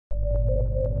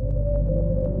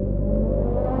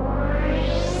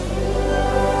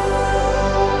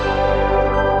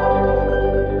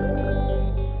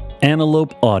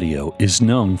Antelope Audio is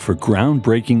known for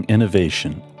groundbreaking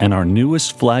innovation, and our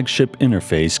newest flagship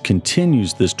interface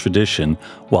continues this tradition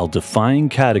while defying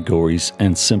categories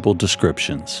and simple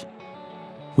descriptions.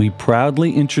 We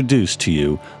proudly introduce to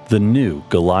you the new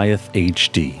Goliath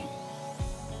HD.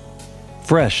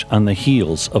 Fresh on the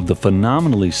heels of the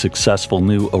phenomenally successful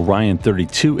new Orion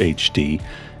 32 HD,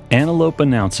 Antelope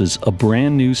announces a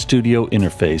brand new studio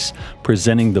interface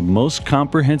presenting the most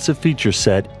comprehensive feature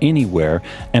set anywhere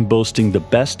and boasting the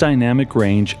best dynamic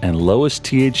range and lowest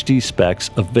THD specs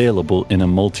available in a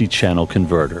multi-channel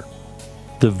converter.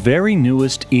 The very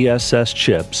newest ESS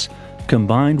chips,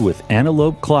 combined with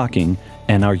Antelope clocking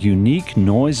and our unique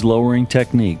noise-lowering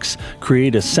techniques,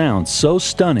 create a sound so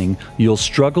stunning you'll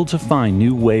struggle to find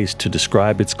new ways to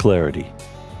describe its clarity.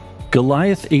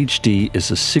 Goliath HD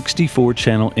is a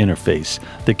 64-channel interface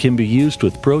that can be used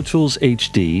with Pro Tools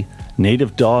HD,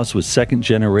 Native DAWs with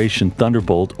second-generation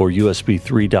Thunderbolt or USB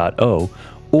 3.0,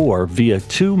 or via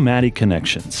two MADI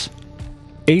connections.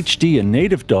 HD and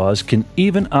Native DAWs can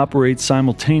even operate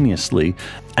simultaneously,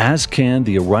 as can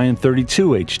the Orion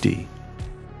 32 HD.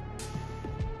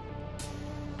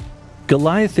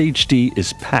 Goliath HD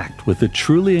is packed with a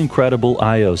truly incredible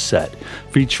I/O set,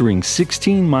 featuring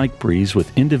 16 mic pre's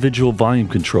with individual volume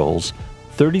controls,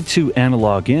 32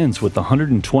 analog ins with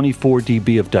 124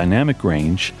 dB of dynamic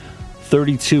range,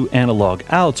 32 analog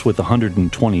outs with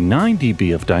 129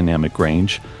 dB of dynamic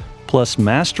range, plus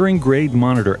mastering-grade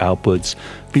monitor outputs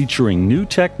featuring new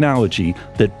technology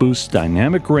that boosts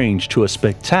dynamic range to a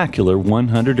spectacular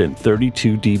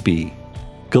 132 dB.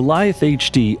 Goliath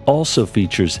HD also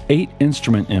features 8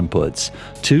 instrument inputs,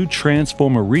 2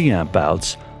 transformer reamp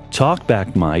outs,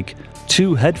 Talkback mic,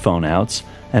 2 headphone outs,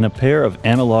 and a pair of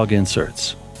analog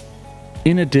inserts.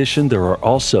 In addition, there are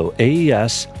also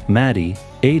AES, MADI,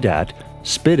 ADAT,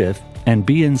 PDIF, and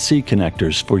BNC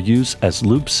connectors for use as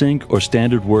loop sync or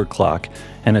standard word clock,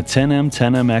 and a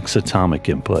 10M10MX atomic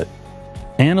input.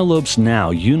 Antelope's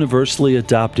now universally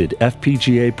adopted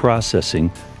FPGA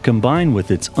processing, combined with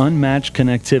its unmatched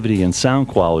connectivity and sound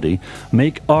quality,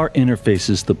 make our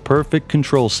interfaces the perfect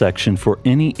control section for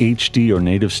any HD or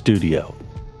native studio.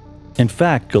 In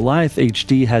fact, Goliath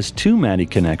HD has 2 MADI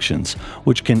connections,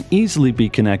 which can easily be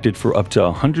connected for up to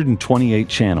 128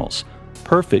 channels,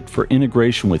 perfect for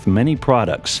integration with many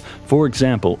products, for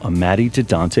example, a MADI to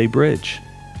Dante Bridge.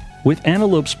 With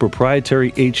Antelope's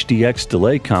proprietary HDX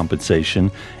delay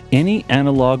compensation, any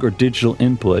analog or digital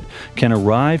input can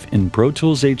arrive in Pro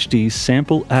Tools HD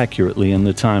sample accurately in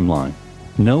the timeline.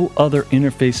 No other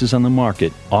interfaces on the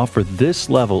market offer this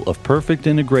level of perfect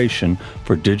integration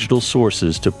for digital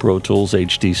sources to Pro Tools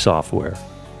HD software.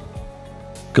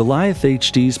 Goliath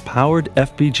HD's powered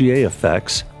FPGA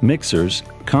effects, mixers,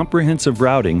 comprehensive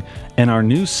routing, and our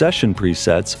new session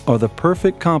presets are the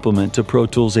perfect complement to Pro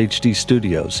Tools HD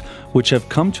studios, which have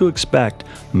come to expect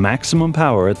maximum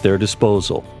power at their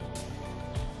disposal.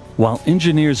 While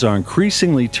engineers are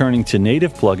increasingly turning to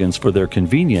native plugins for their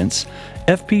convenience,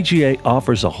 FPGA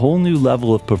offers a whole new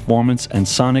level of performance and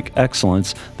sonic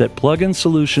excellence that plugin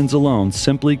solutions alone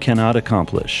simply cannot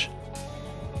accomplish.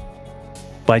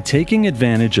 By taking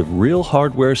advantage of real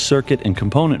hardware circuit and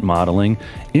component modeling,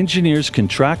 engineers can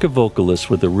track a vocalist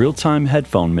with a real-time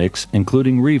headphone mix,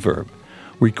 including reverb,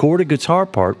 record a guitar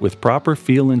part with proper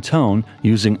feel and tone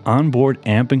using onboard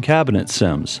amp and cabinet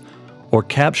sims, or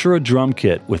capture a drum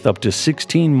kit with up to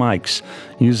 16 mics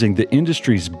using the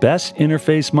industry's best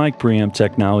interface mic preamp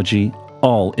technology,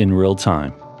 all in real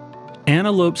time.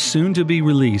 Antelope's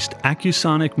soon-to-be-released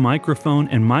Accusonic microphone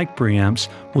and mic preamps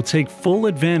will take full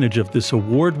advantage of this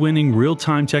award-winning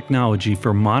real-time technology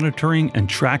for monitoring and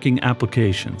tracking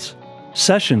applications.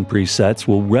 Session presets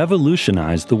will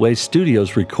revolutionize the way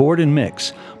studios record and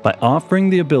mix by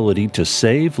offering the ability to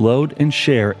save, load, and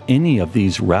share any of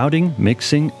these routing,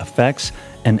 mixing, effects,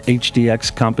 and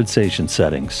HDX compensation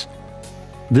settings.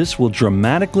 This will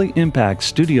dramatically impact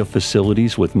studio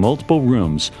facilities with multiple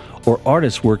rooms or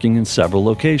artists working in several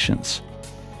locations.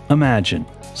 Imagine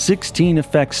 16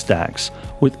 effect stacks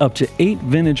with up to 8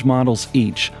 vintage models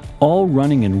each, all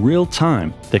running in real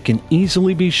time that can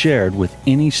easily be shared with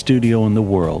any studio in the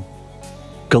world.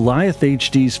 Goliath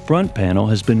HD's front panel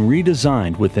has been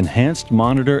redesigned with enhanced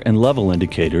monitor and level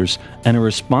indicators, and a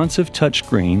responsive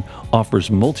touchscreen offers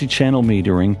multi-channel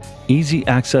metering, easy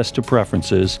access to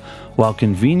preferences, while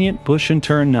convenient push and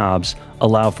turn knobs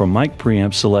allow for mic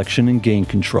preamp selection and gain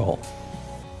control.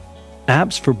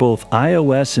 Apps for both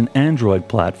iOS and Android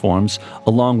platforms,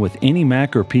 along with any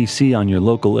Mac or PC on your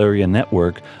local area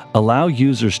network, allow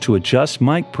users to adjust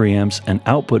mic preamps and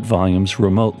output volumes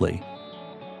remotely.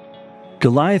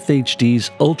 Goliath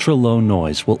HD's ultra-low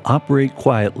noise will operate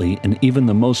quietly in even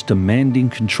the most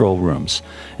demanding control rooms.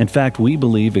 In fact, we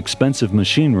believe expensive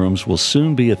machine rooms will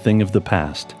soon be a thing of the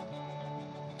past.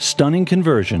 Stunning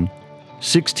conversion,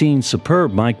 16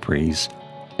 superb mic pre's,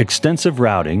 extensive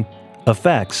routing,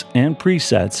 effects, and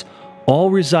presets,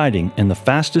 all residing in the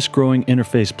fastest-growing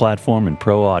interface platform in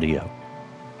pro audio.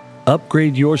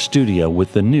 Upgrade your studio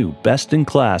with the new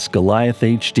best-in-class Goliath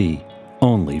HD,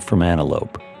 only from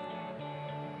Antelope.